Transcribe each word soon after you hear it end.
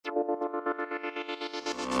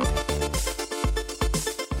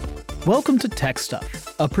Welcome to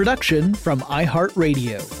TechStuff, a production from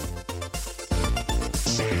iHeartRadio.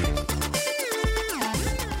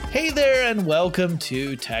 Hey there, and welcome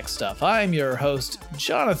to TechStuff. I'm your host,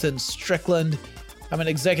 Jonathan Strickland. I'm an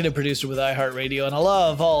executive producer with iHeartRadio, and I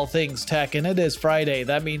love all things tech, and it is Friday.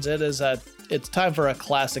 That means it's time for a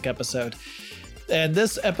classic episode. And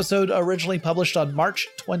this episode originally published on March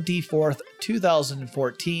 24th,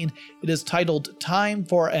 2014. It is titled Time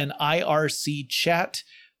for an IRC Chat.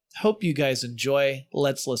 Hope you guys enjoy.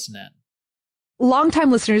 Let's listen in.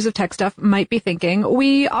 Longtime listeners of TechStuff might be thinking,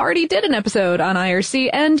 we already did an episode on IRC,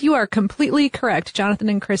 and you are completely correct. Jonathan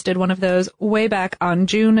and Chris did one of those way back on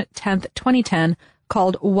June 10th, 2010,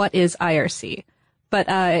 called What is IRC? But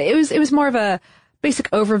it was more of a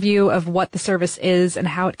basic overview of what the service is and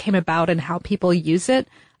how it came about and how people use it.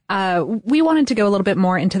 We wanted to go a little bit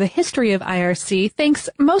more into the history of IRC, thanks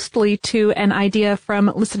mostly to an idea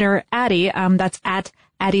from listener Addie, that's at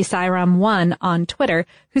AddieSyram1 on Twitter,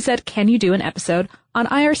 who said, can you do an episode on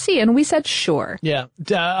IRC? And we said, sure. Yeah.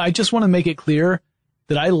 I just want to make it clear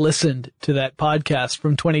that I listened to that podcast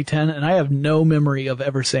from 2010, and I have no memory of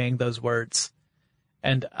ever saying those words.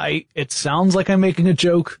 And it sounds like I'm making a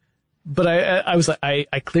joke, but I was like,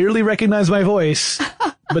 I clearly recognize my voice,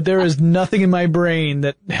 but there is nothing in my brain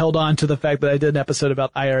that held on to the fact that I did an episode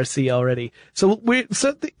about IRC already. So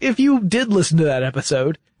if you did listen to that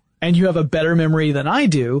episode, and you have a better memory than I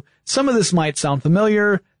do, some of this might sound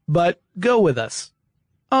familiar, but go with us.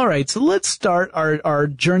 All right, so let's start our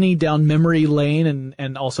journey down memory lane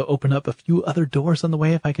and also open up a few other doors on the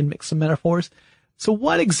way if I can mix some metaphors. So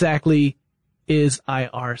what exactly is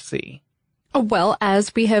IRC? Well,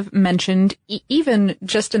 as we have mentioned, even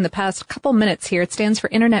just in the past couple minutes here, it stands for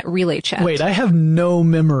Internet Relay Chat. Wait, I have no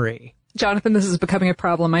memory. Jonathan, this is becoming a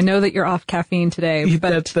problem. I know that you're off caffeine today,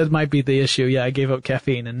 but that might be the issue. Yeah, I gave up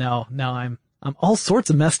caffeine, and now I'm all sorts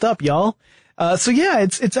of messed up, y'all. So yeah,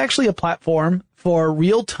 it's actually a platform for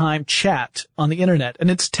real-time chat on the internet,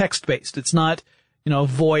 and it's text-based. It's not,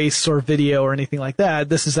 voice or video or anything like that.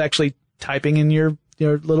 This is actually typing in your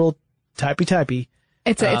little typey.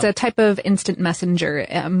 It's a type of instant messenger.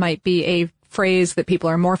 It might be a phrase that people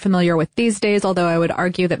are more familiar with these days, although I would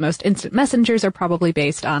argue that most instant messengers are probably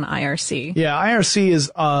based on IRC. Yeah, IRC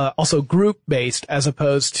is also group-based as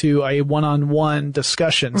opposed to a one-on-one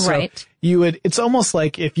discussion. Right. So it's almost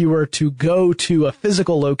like if you were to go to a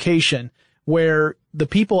physical location where the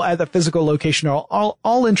people at the physical location are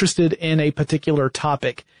all interested in a particular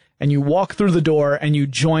topic, and you walk through the door and you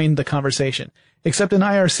join the conversation. Except in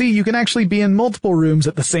IRC, you can actually be in multiple rooms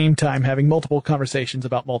at the same time, having multiple conversations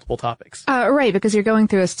about multiple topics. Right, because you're going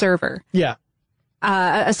through a server. Yeah.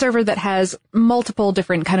 A server that has multiple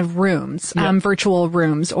different kind of rooms, yep. Virtual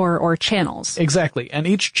rooms or channels. Exactly. And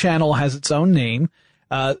each channel has its own name.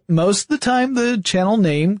 Most of the time, the channel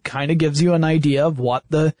name kind of gives you an idea of what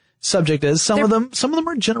the subject is. Some of them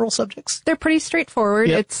are general subjects. They're pretty straightforward.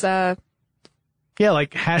 Yep. It's, like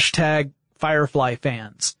hashtag Firefly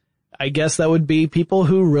fans. I guess that would be people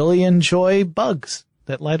who really enjoy bugs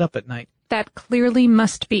that light up at night. That clearly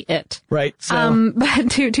must be it. Right. So, but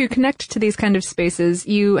to connect to these kind of spaces,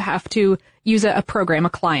 you have to use a program, a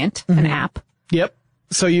client, an app. Yep.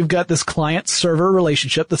 So you've got this client-server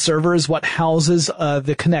relationship. The server is what houses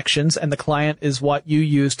the connections, and the client is what you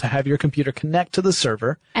use to have your computer connect to the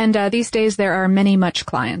server. And these days there are much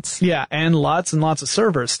clients. Yeah, and lots of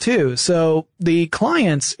servers too. So the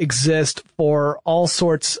clients exist for all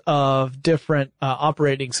sorts of different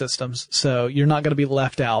operating systems. So you're not going to be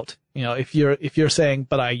left out. If you're saying,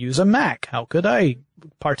 but I use a Mac, how could I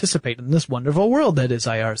participate in this wonderful world that is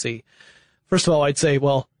IRC? First of all, I'd say,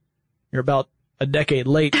 well, you're about a decade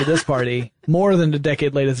late to this party, more than a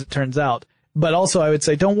decade late as it turns out. But also I would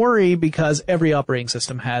say don't worry, because every operating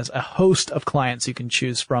system has a host of clients you can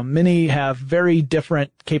choose from. Many have very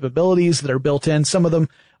different capabilities that are built in. Some of them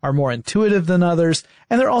are more intuitive than others,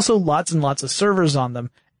 and there are also lots and lots of servers on them.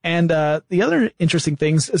 And the other interesting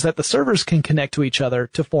things is that the servers can connect to each other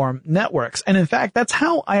to form networks. And in fact, that's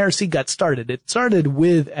how IRC got started. It started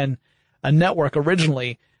with a network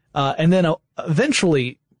originally, and then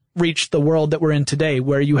eventually reached the world that we're in today,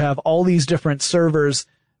 where you have all these different servers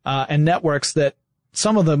and networks that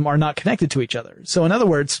some of them are not connected to each other. So in other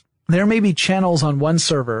words, there may be channels on one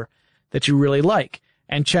server that you really like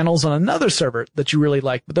and channels on another server that you really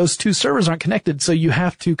like, but those two servers aren't connected, so you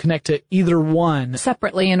have to connect to either one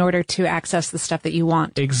separately in order to access the stuff that you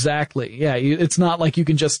want. Exactly. Yeah, it's not like you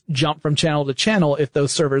can just jump from channel to channel if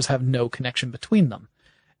those servers have no connection between them.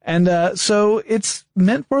 And so it's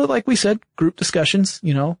meant for, like we said, group discussions,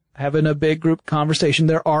 having a big group conversation.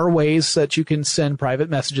 There are ways that you can send private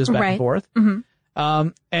messages back and forth. Mm-hmm.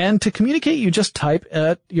 And to communicate, you just type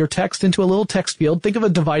your text into a little text field. Think of a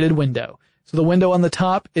divided window. So the window on the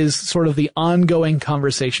top is sort of the ongoing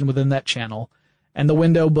conversation within that channel. And the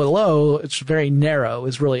window below, it's very narrow,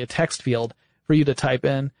 is really a text field for you to type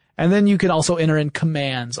in. And then you can also enter in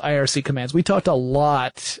commands, IRC commands. We talked a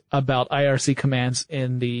lot about IRC commands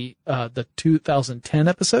in the 2010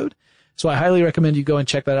 episode. So I highly recommend you go and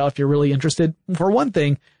check that out if you're really interested. For one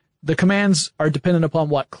thing, the commands are dependent upon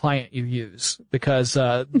what client you use because,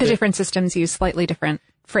 the different systems use slightly different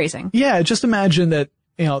phrasing. Yeah, just imagine that,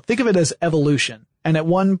 think of it as evolution. And at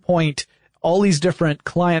one point, all these different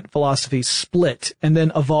client philosophies split and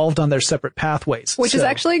then evolved on their separate pathways. Which is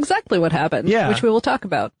actually exactly what happened. Yeah. Which we will talk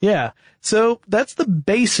about. Yeah. So that's the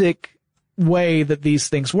basic way that these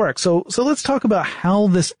things work. So let's talk about how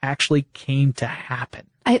this actually came to happen.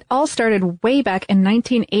 It all started way back in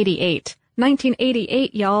 1988.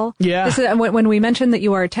 1988, y'all. Yeah. This is, when we mentioned that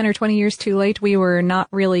you are 10 or 20 years too late, we were not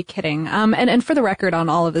really kidding. And for the record on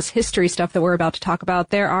all of this history stuff that we're about to talk about,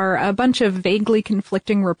 there are a bunch of vaguely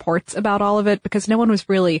conflicting reports about all of it because no one was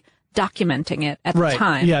really documenting it at the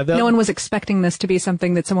time. Yeah, no one was expecting this to be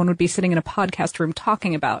something that someone would be sitting in a podcast room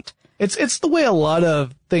talking about. It's the way a lot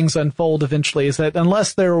of things unfold eventually is that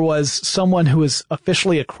unless there was someone who was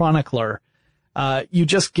officially a chronicler, you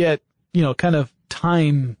just get, kind of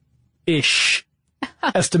time-ish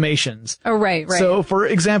estimations. Oh, right. So, for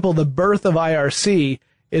example, the birth of IRC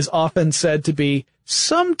is often said to be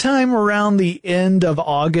sometime around the end of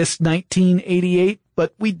August 1988,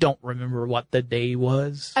 but we don't remember what the day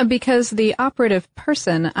was. Because the operative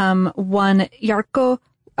person, one Jarkko,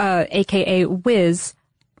 aka Wiz,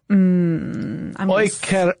 Oikarinen.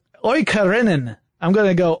 I'm going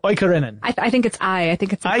to go Oikarinen. I think it's I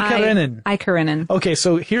think it's Ikarinen. Ikarinen. Okay,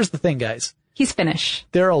 so here's the thing, guys. He's Finnish.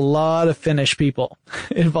 There are a lot of Finnish people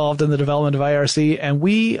involved in the development of IRC, and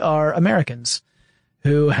we are Americans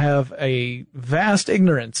who have a vast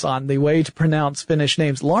ignorance on the way to pronounce Finnish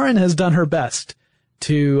names. Lauren has done her best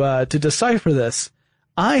to decipher this.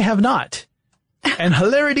 I have not. And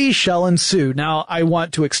hilarity shall ensue. Now, I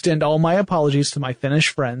want to extend all my apologies to my Finnish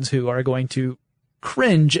friends who are going to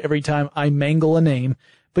cringe every time I mangle a name,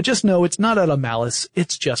 but just know it's not out of malice,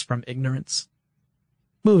 it's just from ignorance.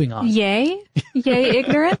 Moving on. Yay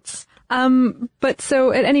ignorance. But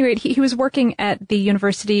so at any rate, he was working at the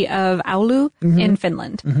University of Oulu in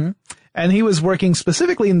Finland. Mm-hmm. And he was working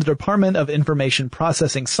specifically in the Department of Information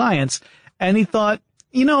Processing Science, and he thought,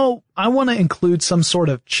 I want to include some sort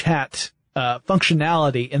of chat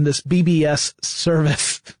functionality in this BBS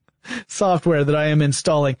service software that I am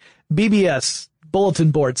installing. BBS,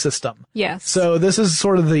 bulletin board system. Yes. So this is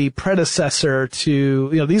sort of the predecessor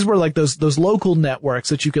to, these were like those local networks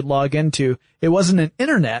that you could log into. It wasn't an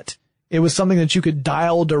internet. It was something that you could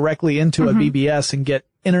dial directly into a BBS and get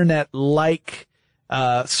internet-like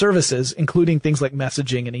services, including things like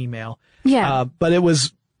messaging and email. Yeah. But it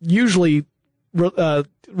was usually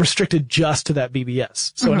restricted just to that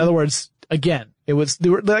BBS. So in other words, again, they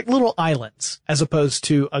were like little islands as opposed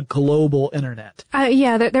to a global internet.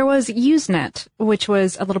 There was Usenet, which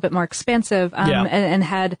was a little bit more expansive, and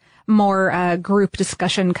had more group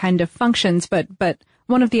discussion kind of functions. But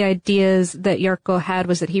one of the ideas that Jarkko had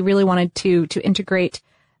was that he really wanted to integrate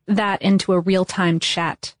that into a real-time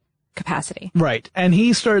chat capacity. Right. And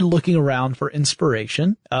he started looking around for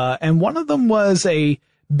inspiration. And one of them was a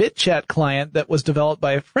BitChat client that was developed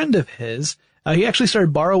by a friend of his. He actually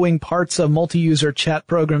started borrowing parts of multi-user chat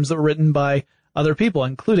programs that were written by other people,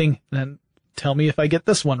 including, and tell me if I get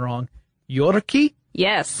this one wrong, Yorki?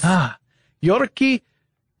 Yes. Yorki?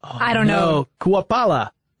 Oh, I don't know.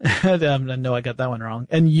 Kuapala. No, I got that one wrong.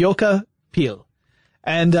 And Yoka Pil.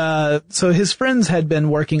 And so his friends had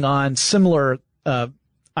been working on similar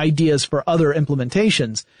ideas for other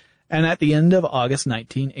implementations. And at the end of August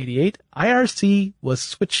 1988, IRC was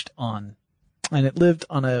switched on. And it lived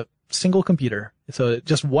on a single computer. So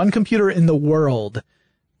just one computer in the world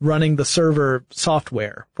running the server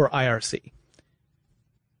software for IRC.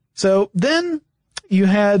 So then you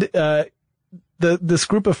had this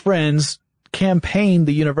group of friends campaign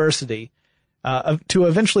the university to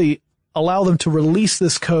eventually allow them to release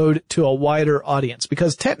this code to a wider audience,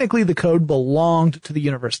 because technically the code belonged to the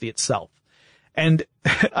university itself. And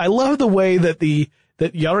I love the way that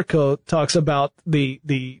that Jarkko talks about the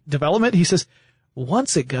development. He says,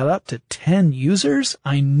 once it got up to 10 users,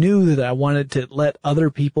 I knew that I wanted to let other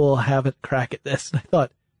people have a crack at this. And I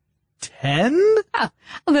thought, 10? Oh,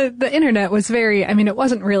 well, the internet was it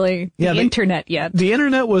wasn't really the internet yet. The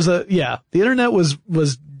internet was the internet was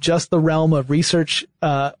just the realm of research,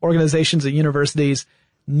 organizations at universities.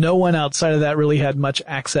 No one outside of that really had much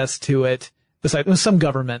access to it. besides some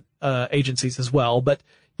government agencies as well. But,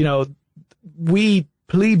 we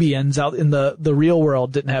plebeians out in the real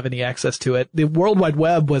world didn't have any access to it. The World Wide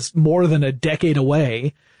Web was more than a decade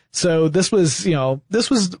away. So this was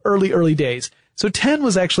early days. So 10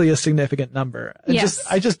 was actually a significant number. Yes.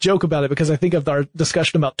 I just joke about it because I think of our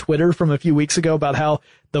discussion about Twitter from a few weeks ago about how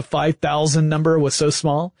the 5,000 number was so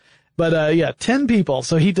small. But 10 people.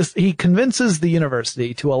 So he convinces the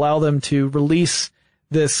university to allow them to release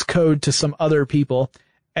this code to some other people.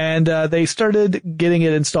 And they started getting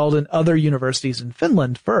it installed in other universities in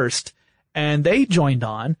Finland first, and they joined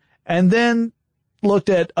on, and then looked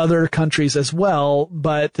at other countries as well,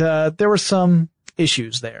 but there were some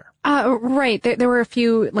issues there. Right. There were a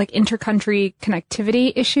few, like, inter-country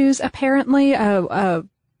connectivity issues, apparently. Yeah,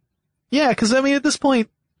 because, at this point,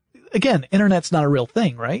 again, internet's not a real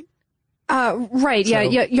thing, right? Right. So,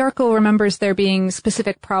 yeah. Jarkko remembers there being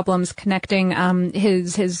specific problems connecting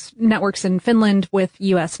his networks in Finland with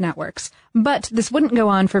U.S. networks, but this wouldn't go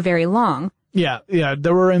on for very long. Yeah.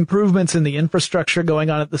 There were improvements in the infrastructure going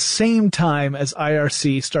on at the same time as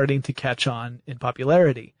IRC starting to catch on in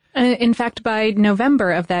popularity. In fact, by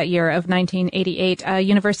November of that year of 1988,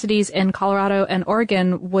 universities in Colorado and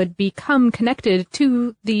Oregon would become connected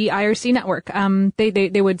to the IRC network.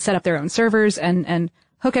 They would set up their own servers and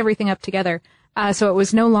hook everything up together. So it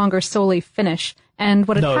was no longer solely Finnish. And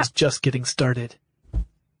what it's just getting started.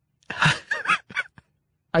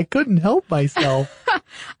 I couldn't help myself.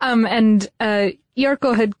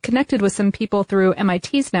 Jarkko had connected with some people through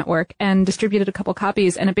MIT's network and distributed a couple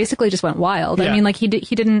copies, and it basically just went wild. Yeah. He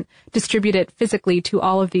didn't distribute it physically to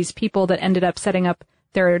all of these people that ended up setting up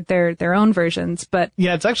their own versions, but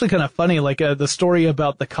yeah, it's actually kind of funny. Like the story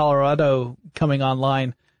about the Colorado coming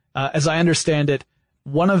online, as I understand it,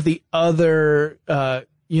 one of the other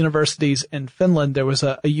universities in Finland, there was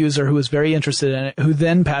a user who was very interested in it, who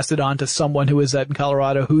then passed it on to someone who was in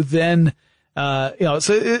Colorado, who then, so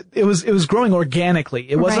it was growing organically.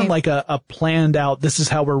 It wasn't like a planned out, this is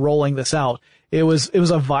how we're rolling this out. It was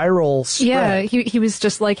a viral spread. Yeah, he was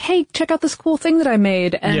just like, hey, check out this cool thing that I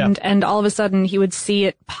made. And all of a sudden he would see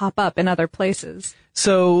it pop up in other places.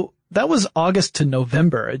 So that was August to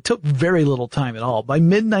November. It took very little time at all. By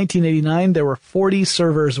mid-1989, there were 40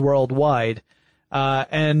 servers worldwide.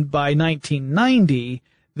 And by 1990,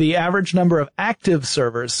 the average number of active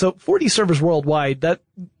servers, so 40 servers worldwide, that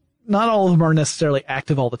not all of them are necessarily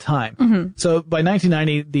active all the time. Mm-hmm. So by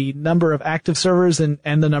 1990, the number of active servers and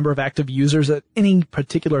the number of active users at any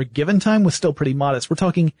particular given time was still pretty modest. We're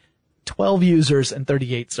talking 12 users and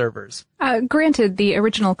 38 servers. Granted, the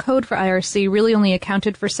original code for IRC really only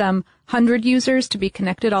accounted for some 100 users to be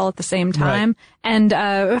connected all at the same time. Right.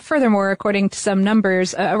 And furthermore, according to some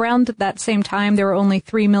numbers, around that same time, there were only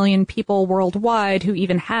 3 million people worldwide who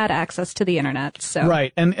even had access to the internet. So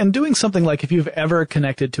right. And doing something like if you've ever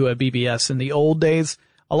connected to a BBS in the old days,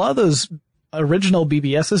 a lot of those original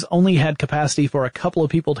BBSs only had capacity for a couple of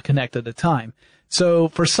people to connect at a time. So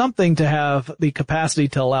for something to have the capacity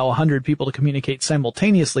to allow 100 people to communicate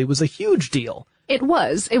simultaneously was a huge deal. It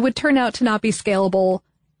was. It would turn out to not be scalable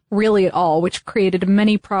really at all, which created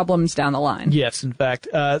many problems down the line. Yes, in fact.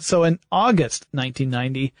 So in August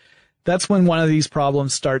 1990, that's when one of these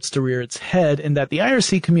problems starts to rear its head, in that the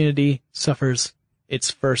IRC community suffers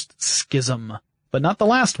its first schism, but not the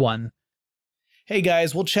last one. Hey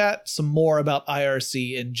guys, we'll chat some more about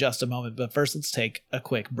IRC in just a moment, but first let's take a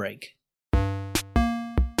quick break.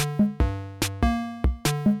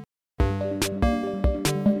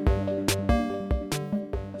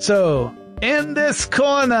 So, in this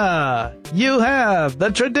corner, you have the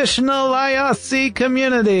traditional IRC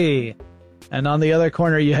community. And on the other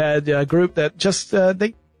corner, you had a group that just,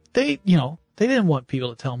 they didn't want people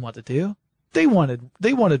to tell them what to do. They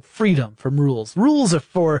wanted freedom from rules. Rules are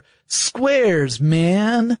for squares,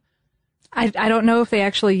 man. I don't know if they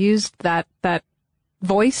actually used that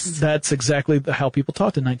voice. That's exactly how people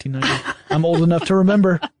talked in 1990. I'm old enough to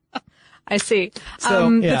remember. I see.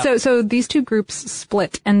 So these two groups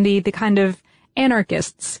split, and the kind of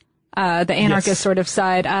anarchists, the anarchist sort of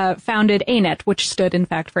side, founded ANET, which stood in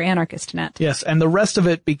fact for Anarchist Net. Yes, and the rest of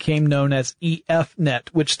it became known as EFNet,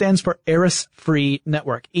 which stands for Eris Free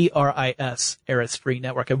Network, ERIS, Eris Free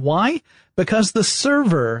Network. And why? Because the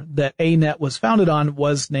server that ANET was founded on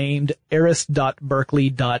was named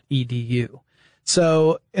eris.berkeley.edu.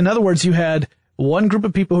 So, in other words, you had one group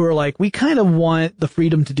of people who are like, we kind of want the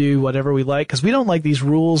freedom to do whatever we like, because we don't like these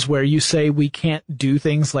rules where you say we can't do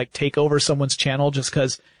things like take over someone's channel just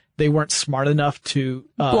because they weren't smart enough to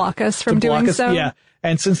block us from doing so. Yeah.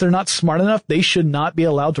 And since they're not smart enough, they should not be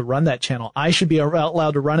allowed to run that channel. I should be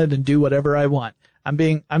allowed to run it and do whatever I want.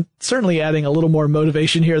 I'm certainly adding a little more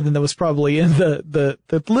motivation here than there was probably in the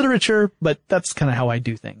literature, but that's kind of how I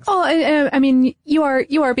do things. Oh, I mean, you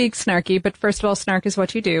are being snarky, but first of all, snark is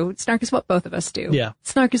what you do. Snark is what both of us do. Yeah.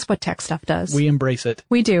 Snark is what TechStuff does. We embrace it.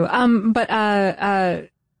 We do. But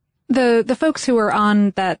the folks who were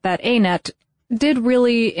on that ANET did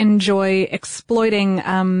really enjoy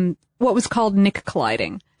exploiting, what was called nick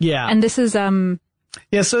colliding. Yeah. And this is,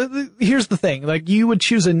 Yeah, so here's the thing. Like, you would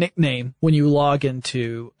choose a nickname when you log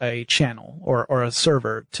into a channel or a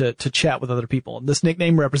server to chat with other people. This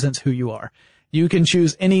nickname represents who you are. You can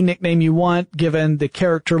choose any nickname you want given the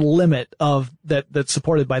character limit of that's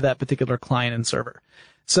supported by that particular client and server.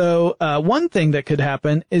 So, one thing that could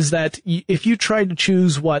happen is that if you tried to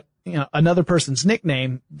choose another person's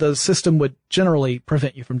nickname, the system would generally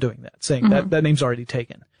prevent you from doing that, saying that name's already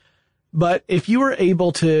taken. But if you were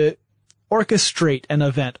able to orchestrate an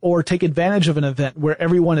event or take advantage of an event where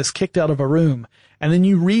everyone is kicked out of a room and then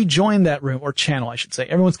you rejoin that room or channel, I should say.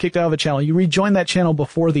 Everyone's kicked out of a channel. You rejoin that channel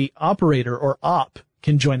before the operator or op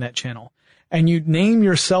can join that channel and you name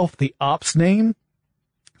yourself the op's name.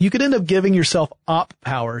 You could end up giving yourself op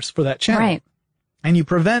powers for that channel. Right. And you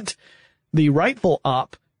prevent the rightful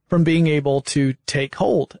op from being able to take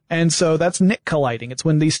hold. And so that's nick colliding. It's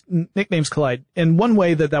when these nicknames collide. And one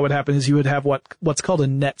way that would happen is you would have what's called a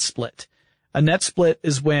net split. A net split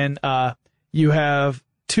is when you have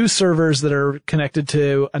two servers that are connected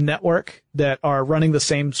to a network that are running the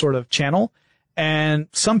same sort of channel. And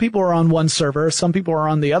some people are on one server, some people are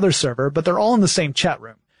on the other server, but they're all in the same chat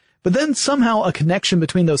room. But then somehow a connection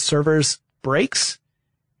between those servers breaks,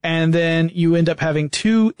 and then you end up having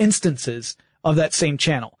two instances of that same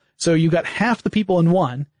channel. So you got half the people in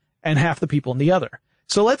one and half the people in the other.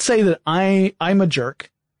 So let's say that I'm a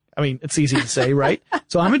jerk. I mean, it's easy to say, right?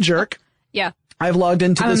 So I'm a jerk. Yeah. I've logged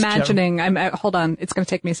into this. I'm imagining. Hold on. It's going to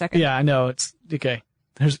take me a second. Yeah, I know. It's okay.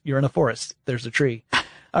 You're in a forest. There's a tree.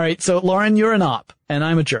 All right. So Lauren, you're an op and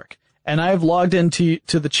I'm a jerk and I've logged into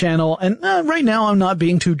the channel and right now I'm not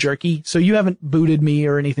being too jerky. So you haven't booted me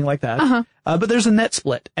or anything like that. But there's a net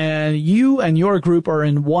split and you and your group are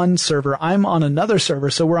in one server. I'm on another server.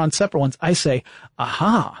 So we're on separate ones. I say,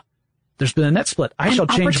 aha, there's been a net split. I shall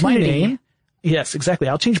change my name. Yes, exactly.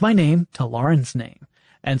 I'll change my name to Lauren's name.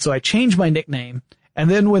 And so I change my nickname, and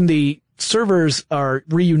then when the servers are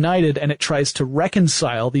reunited and it tries to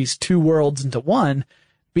reconcile these two worlds into one,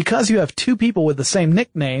 because you have two people with the same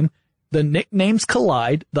nickname, the nicknames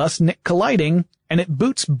collide, thus nick colliding, and it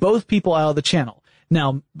boots both people out of the channel.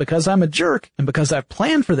 Now, because I'm a jerk, and because I've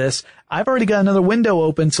planned for this, I've already got another window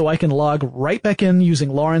open so I can log right back in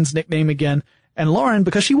using Lauren's nickname again, and Lauren,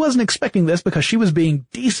 because she wasn't expecting this, because she was being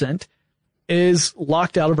decent, is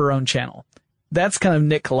locked out of her own channel. That's kind of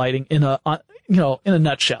nick colliding in a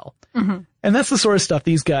nutshell. And that's the sort of stuff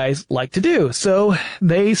these guys like to do. So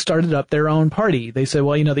they started up their own party. They said,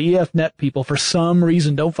 well, the EFNet people for some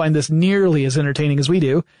reason don't find this nearly as entertaining as we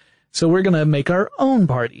do. So we're going to make our own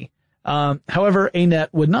party. However,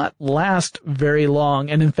 ANET would not last very long.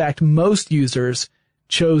 And in fact, most users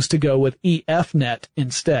chose to go with EFNet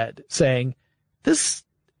instead, saying this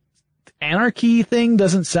anarchy thing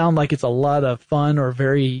doesn't sound like it's a lot of fun or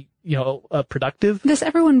very productive. This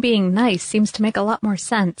everyone being nice seems to make a lot more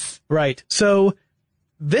sense. Right. So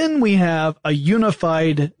then we have a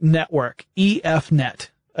unified network, EFNet,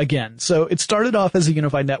 again. So it started off as a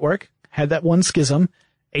unified network, had that one schism.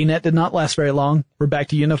 ANET did not last very long. We're back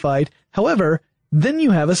to unified. However, then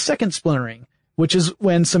you have a second splintering, which is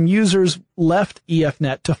when some users left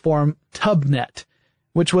EFNet to form TubNet,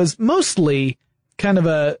 which was mostly kind of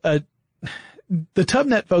the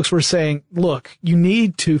TubNet folks were saying, look, you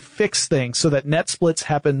need to fix things so that net splits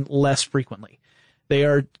happen less frequently.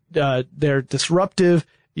 They're disruptive.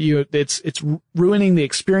 It's ruining the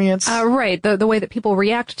experience. Right. The way that people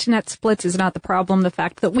react to net splits is not the problem. The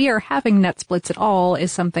fact that we are having net splits at all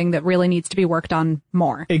is something that really needs to be worked on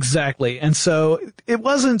more. Exactly. And so it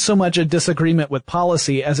wasn't so much a disagreement with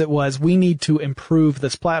policy as it was, we need to improve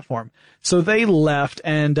this platform. So they left,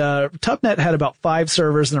 and TubNet had about 5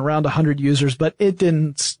 servers and around 100 users, but it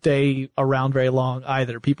didn't stay around very long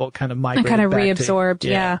either. People kind of migrated kind of back reabsorbed,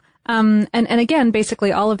 yeah. And again,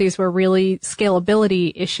 basically all of these were really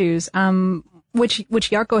scalability issues, which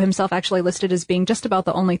Jarkko himself actually listed as being just about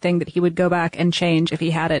the only thing that he would go back and change if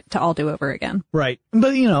he had it to all do over again. Right.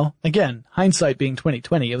 But, again, hindsight being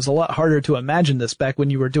 2020, it was a lot harder to imagine this back when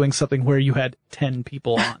you were doing something where you had 10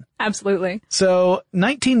 people on. Absolutely. So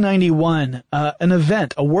 1991,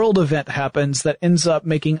 a world event happens that ends up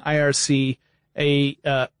making IRC a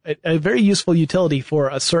very useful utility for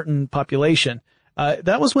a certain population.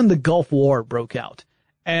 That was when the Gulf War broke out.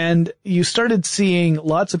 And you started seeing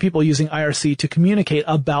lots of people using IRC to communicate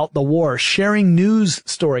about the war, sharing news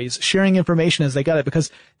stories, sharing information as they got it,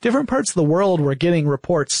 because different parts of the world were getting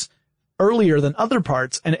reports earlier than other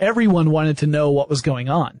parts, and everyone wanted to know what was going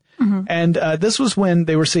on. Mm-hmm. And this was when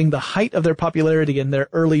they were seeing the height of their popularity in their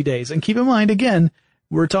early days. And keep in mind, again,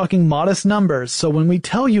 we're talking modest numbers. So when we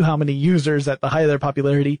tell you how many users at the height of their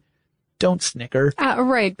popularity, don't snicker.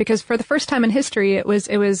 Right, because for the first time in history, it was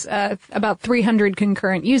about 300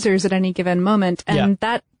 concurrent users at any given moment, and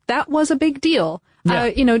that was a big deal.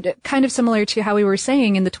 Yeah. Kind of similar to how we were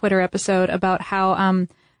saying in the Twitter episode about how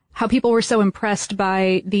people were so impressed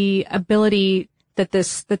by the ability that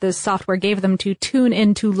this software gave them to tune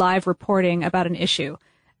into live reporting about an issue.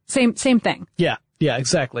 Same thing. Yeah,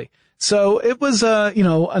 exactly. So it was,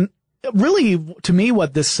 really, to me,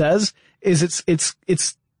 what this says is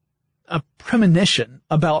it's a premonition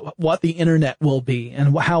about what the internet will be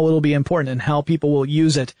and how it'll be important and how people will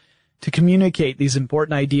use it to communicate these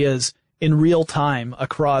important ideas in real time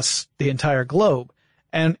across the entire globe.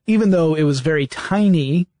 And even though it was very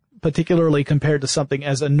tiny, particularly compared to something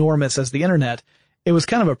as enormous as the internet, it was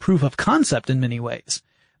kind of a proof of concept in many ways.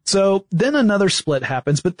 So then another split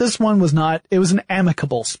happens, but this one was not, it was an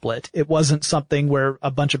amicable split. It wasn't something where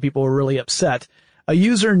a bunch of people were really upset. A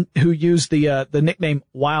user who used the nickname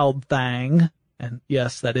Wild Thang, and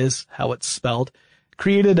yes, that is how it's spelled,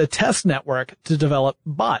 created a test network to develop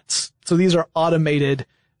bots. So these are automated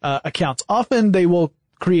accounts. Often they will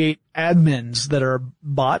create admins that are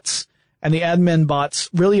bots, and the admin bots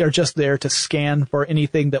really are just there to scan for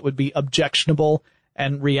anything that would be objectionable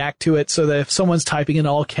and react to it, so that if someone's typing in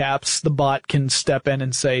all caps, the bot can step in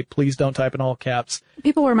and say, please don't type in all caps.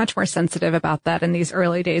 People were much more sensitive about that in these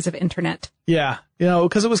early days of internet. Yeah,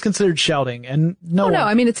 because it was considered shouting, and no,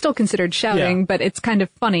 I mean, it's still considered shouting, but it's kind of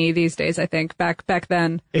funny these days, I think, back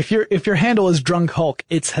then. If your handle is Drunk Hulk,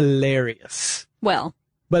 it's hilarious. Well,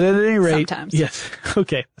 but at any rate, sometimes. Yes,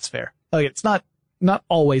 okay, that's fair. Okay, it's not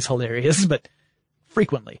always hilarious, but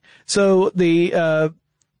frequently. So the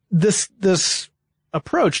this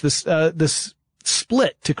approach, this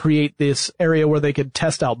split to create this area where they could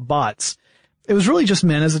test out bots, it was really just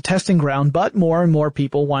meant as a testing ground, but more and more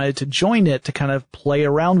people wanted to join it to kind of play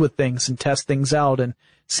around with things and test things out and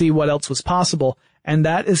see what else was possible. And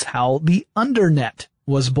that is how the Undernet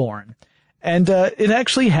was born. And it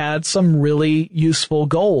actually had some really useful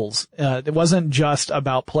goals. It wasn't just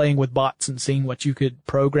about playing with bots and seeing what you could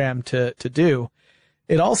program to do.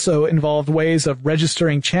 It also involved ways of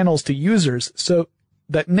registering channels to users so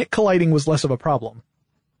that NIC colliding was less of a problem.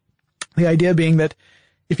 The idea being that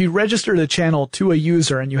if you registered a channel to a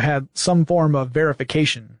user and you had some form of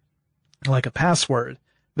verification, like a password,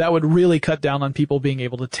 that would really cut down on people being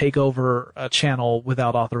able to take over a channel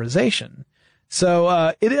without authorization.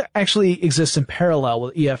 So it actually exists in parallel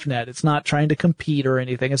with EFNet. It's not trying to compete or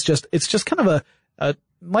anything. It's just kind of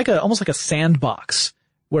almost like a sandbox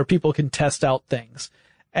where people can test out things.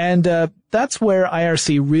 And that's where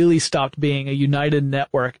IRC really stopped being a united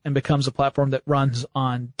network and becomes a platform that runs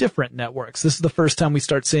on different networks. This is the first time we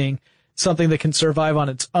start seeing something that can survive on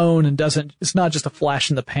its own and it's not just a flash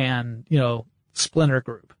in the pan, splinter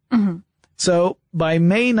group. Mm-hmm. So by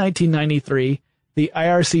May 1993, the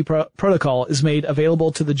IRC protocol is made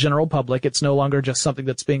available to the general public. It's no longer just something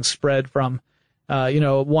that's being spread from,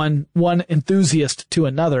 one enthusiast to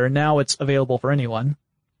another. Now it's available for anyone.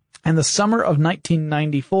 And the summer of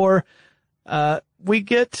 1994, we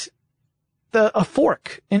get a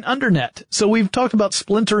fork in Undernet. So we've talked about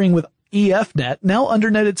splintering with EFNet. Now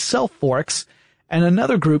Undernet itself forks, and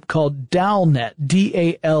another group called DALNet,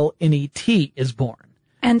 DALNET, is born.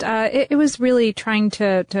 And it was really trying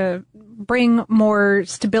to bring more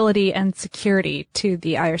stability and security to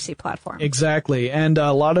the IRC platform. Exactly. And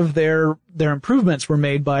a lot of their improvements were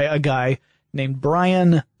made by a guy named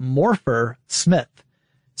Brian Morpher Smith.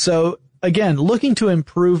 So again, looking to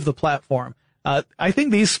improve the platform. I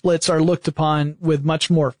think these splits are looked upon with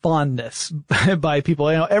much more fondness by people.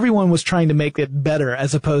 Everyone was trying to make it better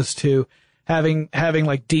as opposed to having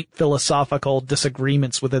like deep philosophical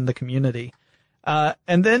disagreements within the community.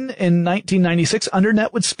 And then in 1996,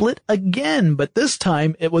 Undernet would split again, but this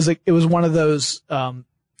time it was one of those,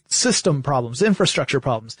 system problems, infrastructure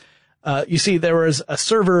problems. You see, there was a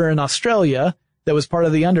server in Australia that was part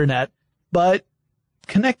of the Undernet, but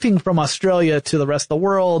connecting from Australia to the rest of the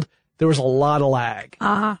world, there was a lot of lag.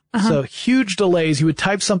 So huge delays. You would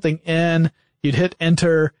type something in, you'd hit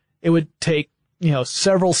enter. It would take,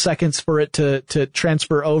 several seconds for it to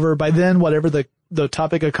transfer over. By then, whatever the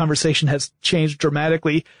topic of conversation has changed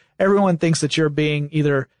dramatically. Everyone thinks that you're being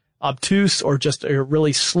either obtuse or just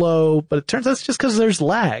really slow, but it turns out it's just because there's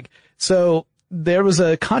lag. So there was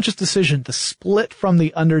a conscious decision to split from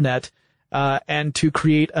the Undernet, and to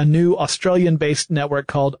create a new Australian-based network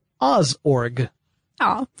called Ozorg.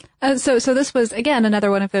 Oh, so this was, again, another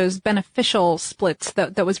one of those beneficial splits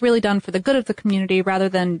that was really done for the good of the community rather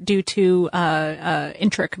than due to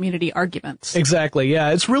intra-community arguments. Exactly.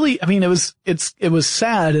 Yeah. It's really, I mean, it was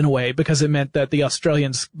sad in a way because it meant that the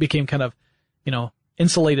Australians became kind of,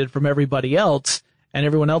 insulated from everybody else, and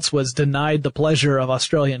everyone else was denied the pleasure of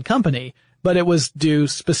Australian company. But it was due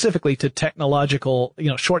specifically to technological,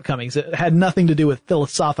 shortcomings. It had nothing to do with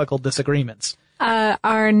philosophical disagreements.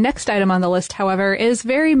 Our next item on the list, however, is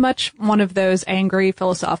very much one of those angry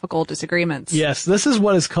philosophical disagreements. Yes, this is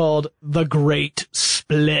what is called the Great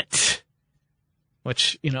Split,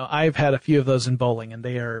 which, I've had a few of those in bowling, and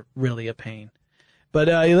they are really a pain. But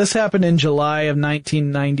this happened in July of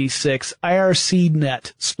 1996.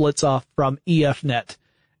 IRCnet splits off from EFnet.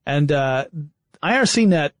 And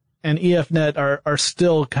IRCnet and EFnet are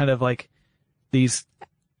still kind of like these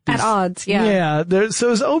at odds, yeah. Yeah. So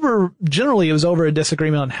it was over a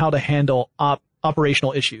disagreement on how to handle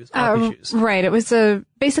operational issues. Right. It was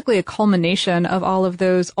basically a culmination of all of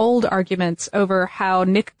those old arguments over how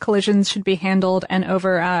NIC collisions should be handled and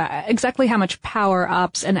over exactly how much power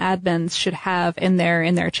ops and admins should have in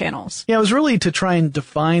their channels. Yeah, it was really to try and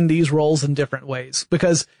define these roles in different ways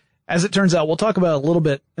because, as it turns out, we'll talk about a little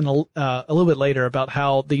bit later about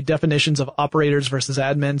how the definitions of operators versus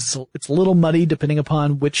admins, it's a little muddy depending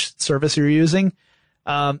upon which service you're using.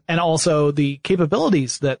 And also the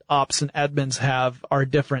capabilities that ops and admins have are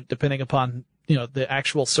different depending upon, the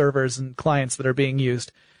actual servers and clients that are being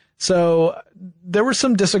used. So there were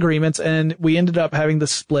some disagreements and we ended up having the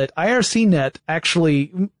split. IRCnet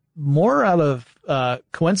actually more out of,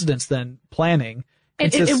 coincidence than planning.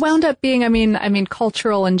 It wound up being, I mean,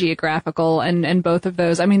 cultural and geographical and both of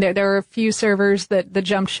those. I mean, there are a few servers that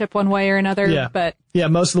jumped ship one way or another, but. Yeah,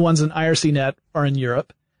 most of the ones in IRCnet are in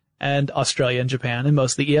Europe and Australia and Japan, and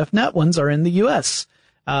most of the EFnet ones are in the US.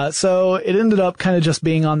 So it ended up kind of just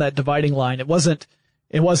being on that dividing line. It wasn't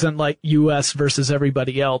like US versus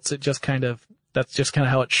everybody else. That's just kind of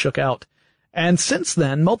how it shook out. And since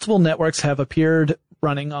then, multiple networks have appeared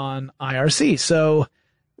running on IRC. So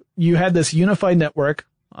you had this unified network,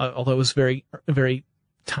 although it was very, very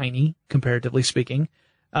tiny, comparatively speaking.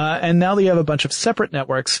 And now you have a bunch of separate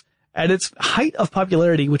networks. At its height of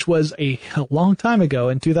popularity, which was a long time ago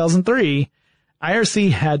in 2003,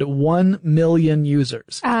 IRC had 1 million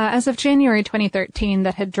users. As of January 2013,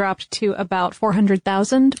 that had dropped to about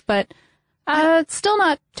 400,000, but it's still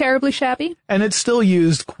not terribly shabby. And it's still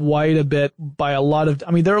used quite a bit by a lot of,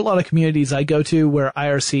 there are a lot of communities I go to where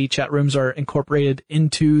IRC chat rooms are incorporated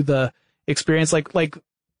into the experience, like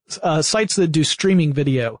sites that do streaming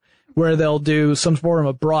video, where they'll do some form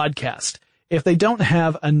of broadcast. If they don't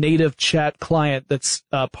have a native chat client that's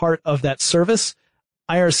part of that service,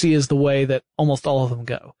 IRC is the way that almost all of them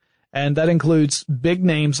go. And that includes big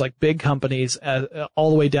names like big companies all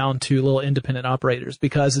the way down to little independent operators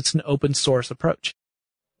because it's an open source approach.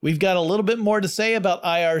 We've got a little bit more to say about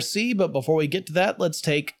IRC, but before we get to that, let's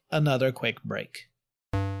take another quick break.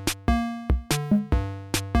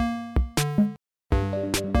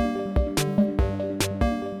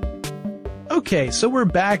 Okay, so we're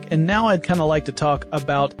back, and now I'd kind of like to talk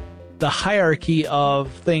about the hierarchy of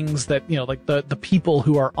things that, like the people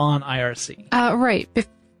who are on IRC. Right.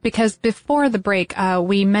 Because before the break,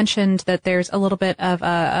 we mentioned that there's a little bit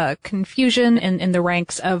of confusion in the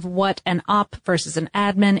ranks of what an op versus an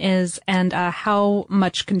admin is and how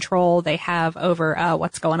much control they have over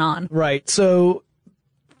what's going on. Right. So,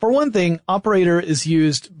 for one thing, operator is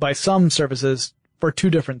used by some services for two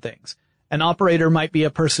different things. An operator might be a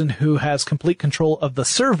person who has complete control of the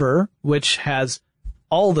server, which has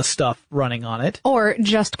all the stuff running on it. Or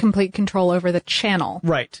just complete control over the channel.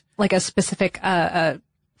 Right. Like a specific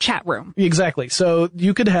chat room. Exactly. So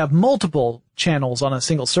you could have multiple channels on a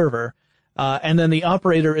single server, and then the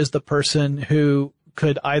operator is the person who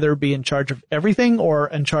could either be in charge of everything or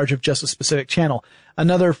in charge of just a specific channel.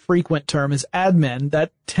 Another frequent term is admin.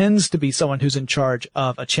 That tends to be someone who's in charge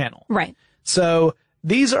of a channel. Right. So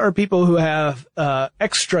these are people who have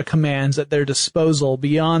extra commands at their disposal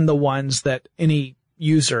beyond the ones that any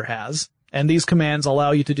user has. And these commands allow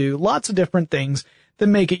you to do lots of different things that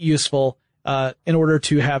make it useful in order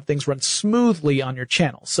to have things run smoothly on your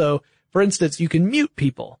channel. So, for instance, you can mute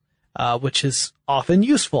people, which is often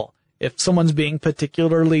useful. If someone's being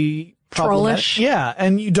particularly trollish. Yeah,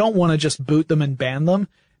 and you don't want to just boot them and ban them,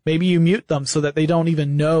 maybe you mute them so that they don't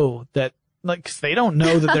even know that like, 'cause they don't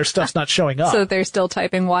know that their stuff's not showing up. So they're still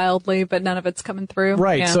typing wildly, but none of it's coming through.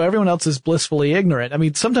 Right. Yeah. So everyone else is blissfully ignorant. I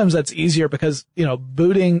mean, sometimes that's easier because,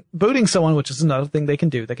 booting someone, which is another thing they can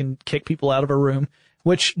do. They can kick people out of a room,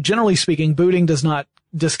 which generally speaking, booting does not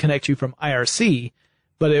disconnect you from IRC,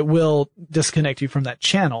 but it will disconnect you from that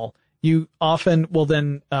channel. You often will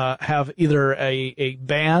then, have either a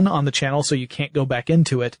ban on the channel so you can't go back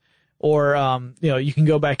into it, or, you can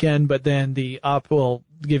go back in, but then the op will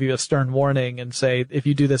give you a stern warning and say, if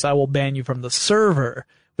you do this, I will ban you from the server,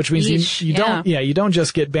 which means you don't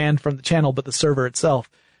just get banned from the channel, but the server itself.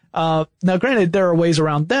 Now granted, there are ways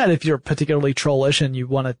around that if you're particularly trollish and you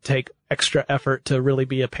want to take extra effort to really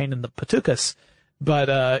be a pain in the patukas.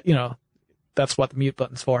 But, that's what the mute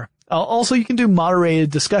button's for. Also, you can do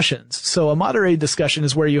moderated discussions. So a moderated discussion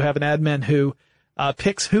is where you have an admin who,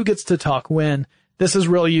 picks who gets to talk when. This is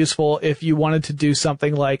really useful if you wanted to do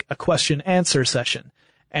something like a question answer session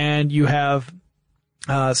and you have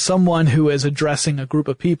someone who is addressing a group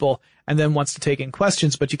of people and then wants to take in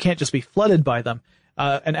questions, but you can't just be flooded by them.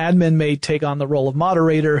 An admin may take on the role of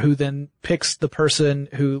moderator who then picks the person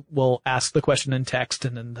who will ask the question in text,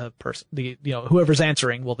 and then the person, whoever's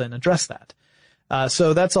answering will then address that.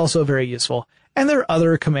 So that's also very useful. And there are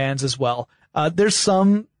other commands as well. There's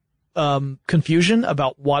some confusion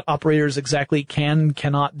about what operators exactly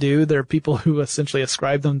cannot do. There are people who essentially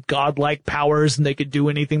ascribe them godlike powers and they could do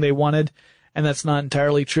anything they wanted, and that's not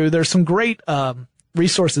entirely true. There's some great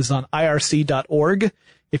resources on irc.org.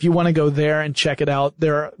 If you want to go there and check it out,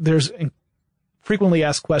 there's frequently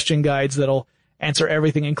asked question guides that'll answer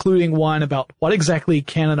everything, including one about what exactly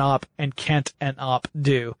can an op and can't an op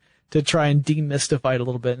do, to try and demystify it a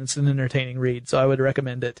little bit. It's an entertaining read, so I would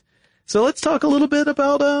recommend it. So let's talk a little bit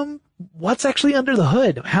about what's actually under the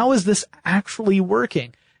hood. How is this actually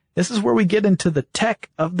working? This is where we get into the tech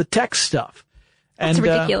of the tech stuff. That's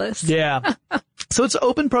ridiculous. Yeah. So it's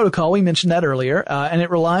open protocol. We mentioned that earlier, and it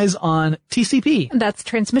relies on TCP. That's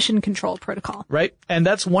Transmission Control Protocol. Right. And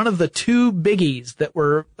that's one of the two biggies that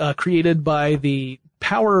were created by the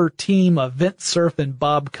power team of Vint Cerf and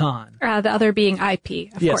Bob Kahn. The other being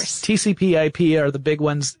IP, of course. Yes, TCP, IP are the big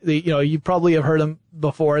ones. You probably have heard them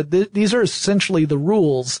before. These are essentially the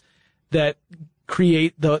rules that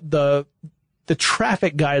create the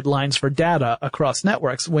traffic guidelines for data across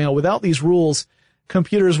networks. Without these rules,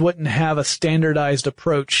 computers wouldn't have a standardized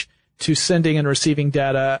approach to sending and receiving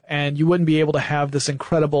data, and you wouldn't be able to have this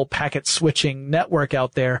incredible packet switching network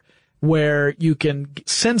out there where you can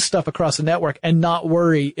send stuff across a network and not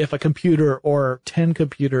worry if a computer or 10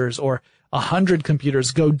 computers or 100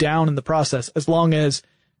 computers go down in the process, as long as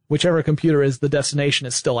whichever computer is the destination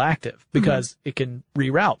is still active, because it can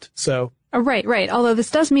reroute. So. Right. Although this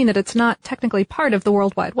does mean that it's not technically part of the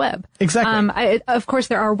World Wide Web. Exactly. Of course,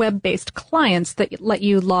 there are web-based clients that let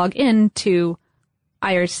you log into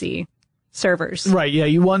IRC servers. Right. Yeah.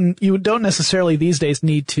 You don't necessarily these days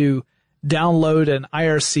need to download an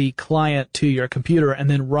IRC client to your computer and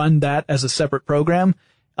then run that as a separate program,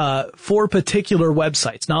 for particular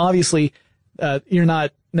websites. Now, obviously, you're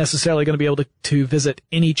not necessarily going to be able to visit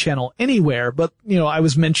any channel anywhere, but, I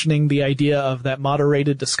was mentioning the idea of that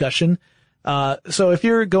moderated discussion. So if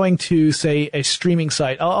you're going to, say, a streaming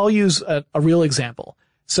site, I'll use a real example.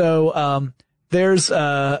 So, there's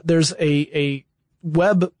a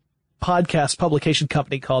web podcast publication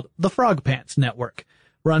company called the Frog Pants Network,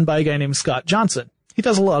 run by a guy named Scott Johnson. He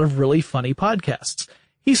does a lot of really funny podcasts.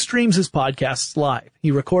 He streams his podcasts live.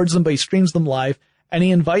 He records them, but he streams them live, and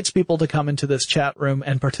he invites people to come into this chat room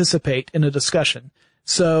and participate in a discussion.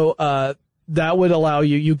 So, that would allow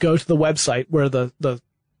you go to the website where the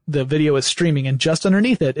video is streaming, and just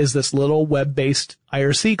underneath it is this little web-based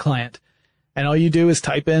IRC client. And all you do is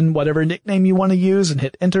type in whatever nickname you want to use and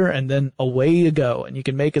hit enter, and then away you go. And you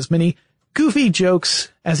can make as many goofy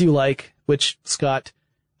jokes as you like, which Scott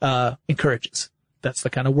encourages. That's the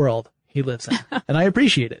kind of world he lives in, and I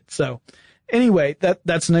appreciate it. So anyway,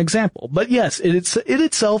 that's an example. But yes, it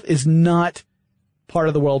itself is not part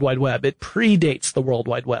of the World Wide Web. It predates the World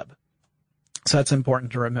Wide Web. So that's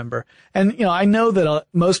important to remember. And, I know that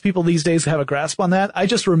most people these days have a grasp on that. I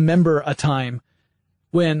just remember a time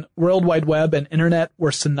when World Wide Web and Internet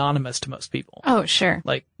were synonymous to most people. Oh, sure.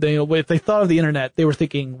 Like, if they thought of the Internet, they were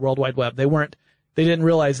thinking World Wide Web. They didn't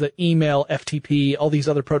realize that email, FTP, all these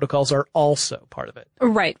other protocols are also part of it.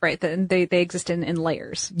 Right. They exist in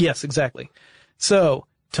layers. Yes, exactly. So,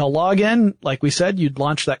 to log in, like we said, you'd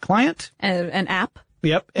launch that client. An app.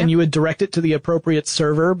 Yep. And you would direct it to the appropriate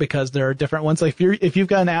server, because there are different ones. Like if you've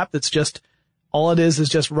got an app that's just, all it is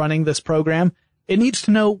just running this program, it needs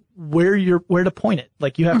to know where to point it.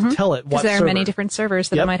 Like you have to tell it what Because there server. are many different servers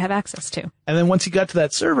that it might have access to. And then once you got to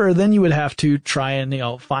that server, then you would have to try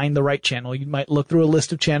and, find the right channel. You might look through a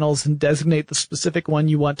list of channels and designate the specific one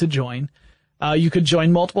you want to join. You could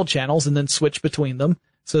join multiple channels and then switch between them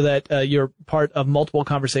so that you're part of multiple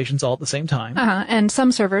conversations all at the same time. And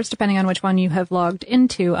some servers, depending on which one you have logged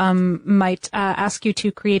into, might ask you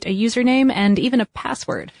to create a username and even a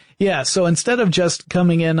password. Yeah, so instead of just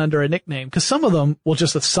coming in under a nickname, because some of them will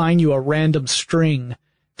just assign you a random string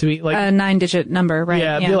to be like a 9-digit number, right?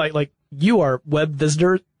 Yeah, be like you are web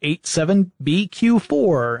visitor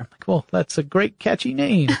 87BQ4. Like, well, that's a great catchy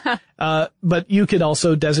name. But you could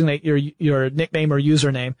also designate your nickname or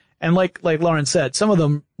username. And like Lauren said, some of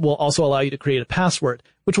them will also allow you to create a password,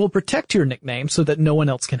 which will protect your nickname so that no one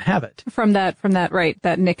else can have it. From that, right,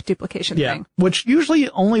 that nick duplication thing. Which usually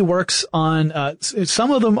only works on,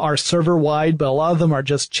 some of them are server wide, but a lot of them are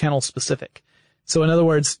just channel specific. So in other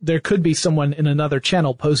words, there could be someone in another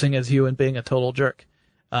channel posing as you and being a total jerk.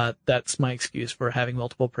 That's my excuse for having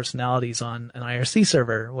multiple personalities on an IRC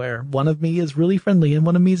server where one of me is really friendly and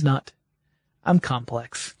one of me is not. I'm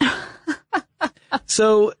complex.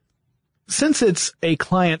 So since it's a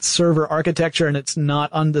client server architecture and it's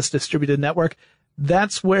not on this distributed network,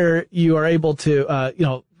 that's where you are able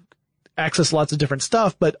to, access lots of different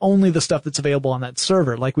stuff, but only the stuff that's available on that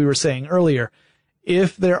server. Like we were saying earlier,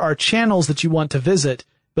 if there are channels that you want to visit,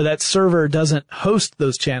 but that server doesn't host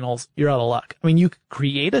those channels, you're out of luck. I mean, you could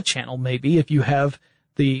create a channel maybe if you have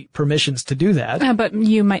the permissions to do that. But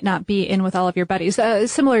you might not be in with all of your buddies.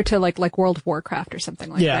 Similar to like World of Warcraft or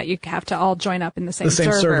something like that. You have to all join up in the same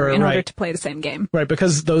server in order to play the same game. Right,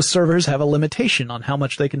 because those servers have a limitation on how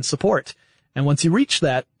much they can support. And once you reach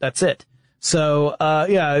that, that's it. So,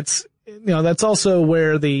 it's, that's also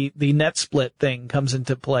where the net split thing comes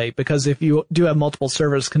into play, because if you do have multiple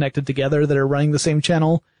servers connected together that are running the same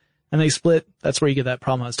channel and they split, that's where you get that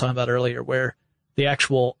problem I was talking about earlier, where the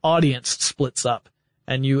actual audience splits up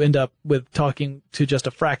and you end up with talking to just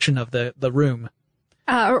a fraction of the room.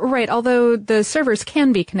 Right. Although the servers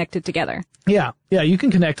can be connected together. Yeah. Yeah. You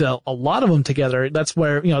can connect a lot of them together. That's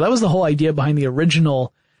where, that was the whole idea behind the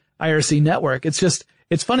original IRC network.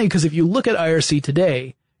 It's funny because if you look at IRC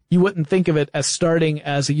today, you wouldn't think of it as starting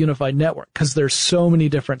as a unified network because there's so many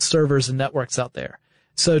different servers and networks out there.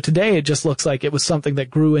 So today it just looks like it was something that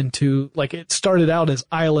grew into, like it started out as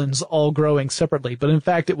islands all growing separately, but in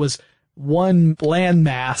fact it was one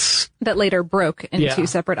landmass that later broke into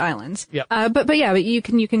separate islands. Yep. But you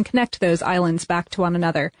can connect those islands back to one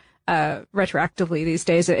another, retroactively these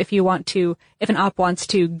days. If an op wants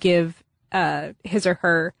to give, his or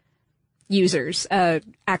her users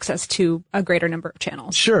access to a greater number of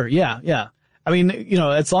channels. Sure, yeah. I mean,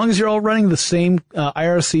 as long as you're all running the same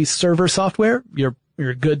IRC server software, you're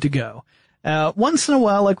good to go. Once in a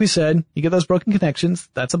while, like we said, you get those broken connections.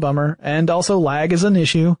 That's a bummer. And also lag is an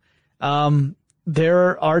issue.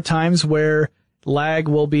 There are times where lag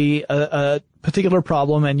will be a particular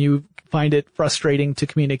problem and you find it frustrating to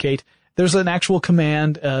communicate. There's an actual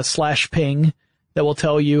command, /ping, that will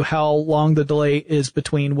tell you how long the delay is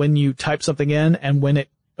between when you type something in and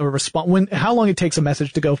how long it takes a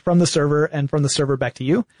message to go from the server and from the server back to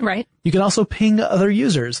you. Right. You can also ping other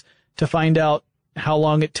users to find out how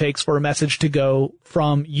long it takes for a message to go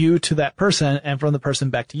from you to that person and from the person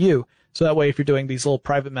back to you. So that way, if you're doing these little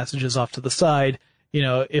private messages off to the side,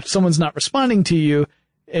 if someone's not responding to you,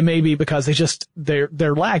 it may be because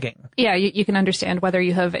they're lagging. Yeah, you can understand whether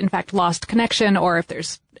you have in fact lost connection or if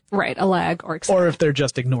there's a lag or etc. Or if they're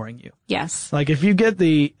just ignoring you. Yes. Like if you get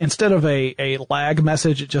instead of a lag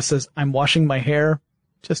message, it just says, I'm washing my hair,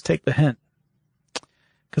 just take the hint.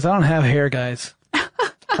 Cause I don't have hair, guys.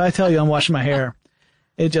 If I tell you I'm washing my hair,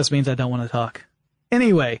 it just means I don't want to talk.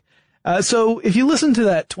 Anyway, so if you listen to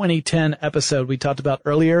that 2010 episode we talked about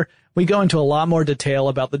earlier, we go into a lot more detail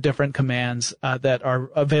about the different commands that are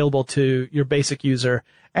available to your basic user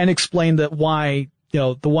and explain that why,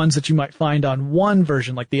 the ones that you might find on one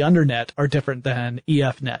version, like the undernet, are different than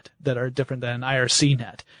EFnet, that are different than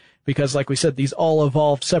IRCnet. Because like we said, these all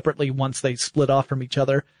evolved separately once they split off from each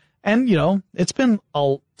other. And, it's been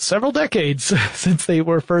several decades since they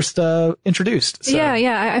were first introduced. So.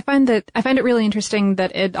 Yeah. I find it really interesting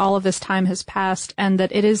that all of this time has passed and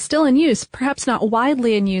that it is still in use, perhaps not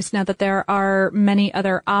widely in use now that there are many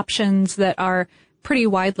other options that are pretty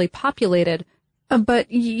widely populated. But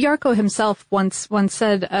Jarkko himself once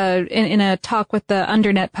said in a talk with the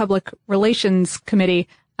Undernet Public Relations Committee,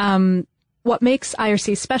 what makes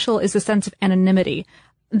IRC special is the sense of anonymity.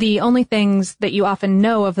 The only things that you often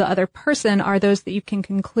know of the other person are those that you can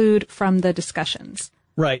conclude from the discussions.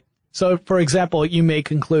 Right. So, for example, you may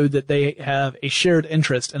conclude that they have a shared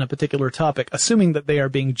interest in a particular topic, assuming that they are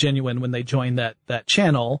being genuine when they join that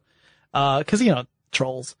channel, because,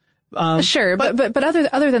 trolls. Sure, but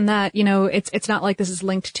other than that, it's not like this is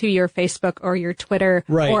linked to your Facebook or your Twitter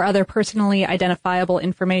or other personally identifiable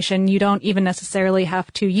information. You don't even necessarily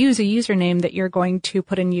have to use a username that you're going to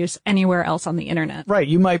put in use anywhere else on the internet. Right.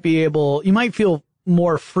 You might feel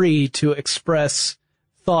more free to express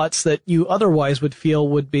thoughts that you otherwise would feel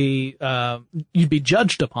would be, you'd be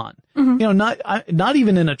judged upon. Mm-hmm. Not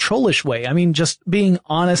even in a trollish way. I mean, just being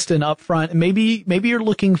honest and upfront. Maybe you're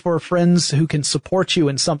looking for friends who can support you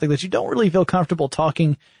in something that you don't really feel comfortable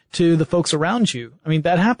talking to the folks around you. I mean,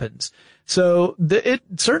 that happens. So it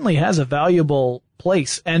certainly has a valuable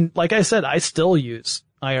place. And like I said, I still use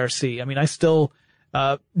IRC. I mean, I still,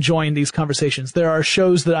 join these conversations. There are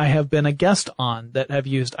shows that I have been a guest on that have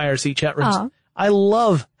used IRC chat rooms. Oh. I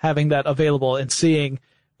love having that available and seeing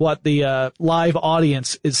what the live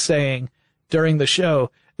audience is saying during the show.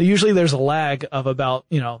 Usually there's a lag of about,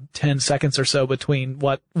 10 seconds or so between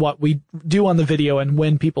what we do on the video and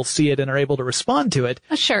when people see it and are able to respond to it.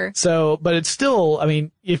 Sure. So, but it's still, I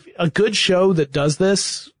mean, if a good show that does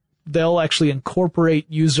this, they'll actually incorporate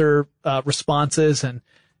user responses and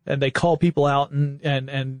they call people out and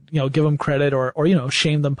give them credit or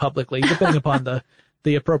shame them publicly, depending upon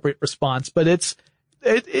the appropriate response. But it's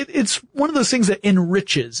one of those things that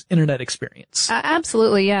enriches internet experience.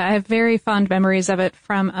 Absolutely. Yeah. I have very fond memories of it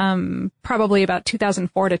from, probably about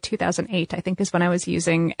 2004 to 2008, I think is when I was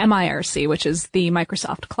using MIRC, which is the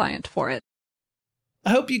Microsoft client for it. I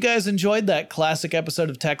hope you guys enjoyed that classic episode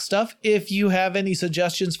of Tech Stuff. If you have any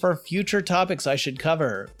suggestions for future topics I should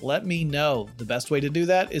cover, let me know. The best way to do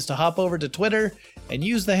that is to hop over to Twitter and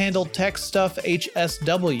use the handle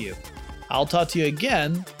TechStuffHSW. I'll talk to you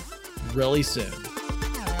again really soon.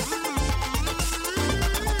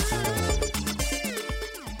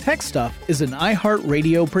 Tech Stuff is an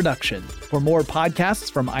iHeartRadio production. For more podcasts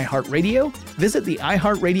from iHeartRadio, visit the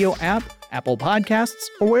iHeartRadio app, Apple Podcasts,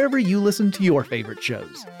 or wherever you listen to your favorite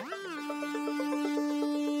shows.